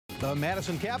The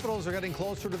Madison Capitols are getting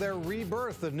closer to their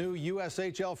rebirth. The new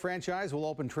USHL franchise will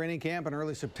open training camp in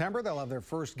early September. They'll have their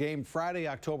first game Friday,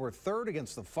 October 3rd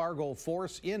against the Fargo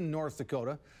Force in North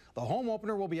Dakota. The home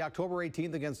opener will be October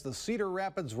 18th against the Cedar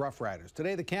Rapids Rough Riders.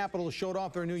 Today, the Capitals showed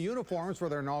off their new uniforms for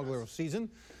their inaugural season.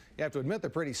 You have to admit they're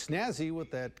pretty snazzy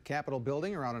with that Capitol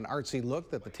building around an artsy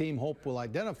look that the team hope will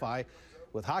identify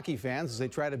with hockey fans as they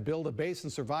try to build a base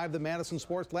and survive the Madison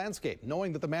sports landscape,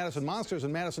 knowing that the Madison Monsters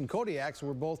and Madison Kodiaks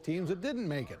were both teams that didn't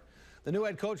make it. The new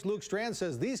head coach, Luke Strand,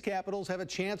 says these Capitals have a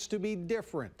chance to be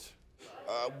different.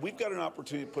 We've got an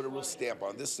opportunity to put a real stamp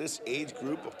on this. This age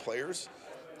group of players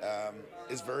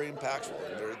is very impactful.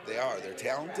 And they're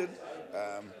talented.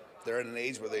 They're in an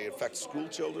age where they affect school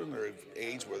children. They're at an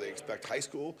age where they expect high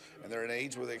school, and they're in an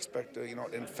age where they expect to,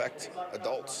 infect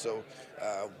adults. So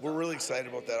we're really excited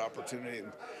about that opportunity.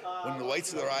 And when the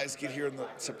whites of their eyes get here in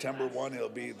September 1, it'll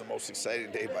be the most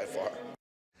exciting day by far.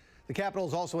 The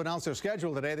Capitals also announced their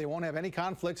schedule today. They won't have any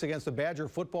conflicts against the Badger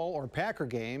football or Packer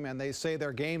game, and they say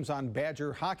their games on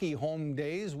Badger hockey home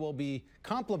days will be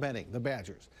complementing the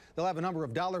Badgers. They'll have a number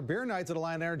of dollar beer nights at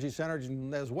Alliant Energy Center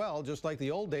as well, just like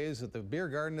the old days at the beer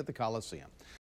garden at the Coliseum.